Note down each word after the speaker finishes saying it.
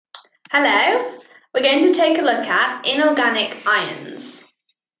Hello, we're going to take a look at inorganic ions.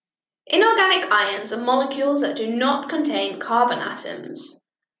 Inorganic ions are molecules that do not contain carbon atoms.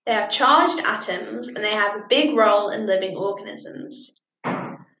 They are charged atoms and they have a big role in living organisms.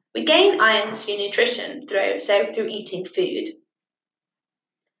 We gain ions through nutrition, through eating food.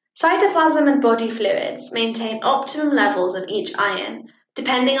 Cytoplasm and body fluids maintain optimum levels of each ion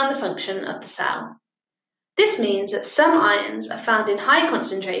depending on the function of the cell. This means that some ions are found in high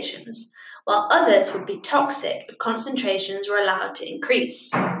concentrations, while others would be toxic if concentrations were allowed to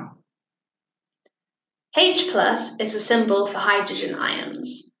increase. H plus is a symbol for hydrogen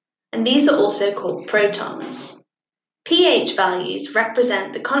ions, and these are also called protons. pH values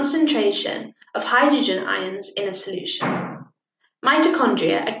represent the concentration of hydrogen ions in a solution.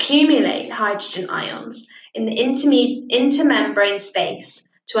 Mitochondria accumulate hydrogen ions in the intermembrane space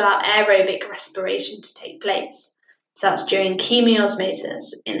to allow aerobic respiration to take place. So that's during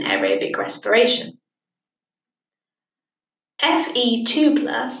chemiosmosis in aerobic respiration. Fe2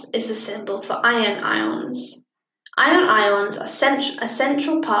 plus is the symbol for iron ions. Iron ions are a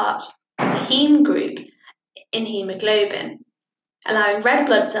central part of the heme group in hemoglobin, allowing red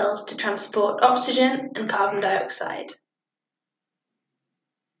blood cells to transport oxygen and carbon dioxide.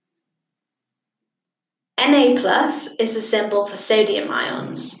 Na plus is the symbol for sodium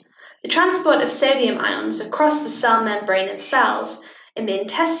ions. The transport of sodium ions across the cell membrane in cells in the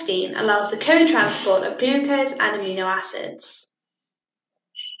intestine allows the co-transport of glucose and amino acids.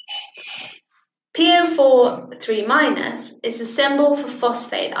 PO4 3- is the symbol for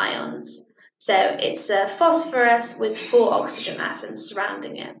phosphate ions. So it's a phosphorus with 4 oxygen atoms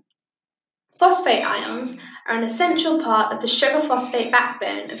surrounding it. Phosphate ions are an essential part of the sugar phosphate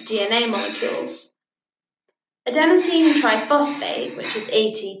backbone of DNA molecules. Adenosine triphosphate, which is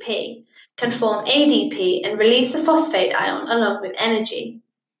ATP, can form ADP and release a phosphate ion along with energy.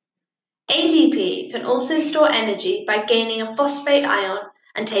 ADP can also store energy by gaining a phosphate ion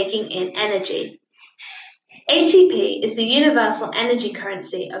and taking in energy. ATP is the universal energy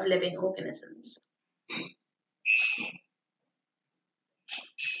currency of living organisms.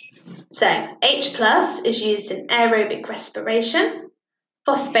 So, H plus is used in aerobic respiration.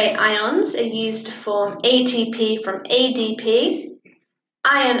 Phosphate ions are used to form ATP from ADP.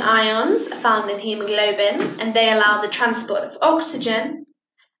 Iron ions are found in hemoglobin and they allow the transport of oxygen,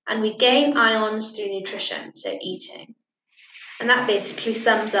 and we gain ions through nutrition, so eating. And that basically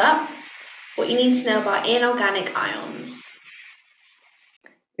sums up what you need to know about inorganic ions.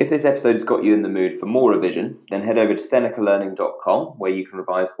 If this episode has got you in the mood for more revision, then head over to senecalearning.com where you can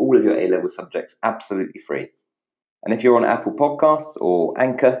revise all of your A-level subjects absolutely free. And if you're on Apple Podcasts or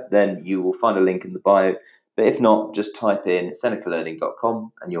Anchor, then you will find a link in the bio. But if not, just type in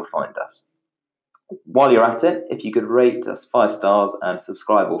senecalearning.com and you'll find us. While you're at it, if you could rate us 5 stars and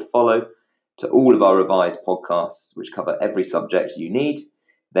subscribe or follow to all of our revised podcasts, which cover every subject you need,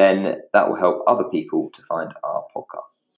 then that will help other people to find our podcasts.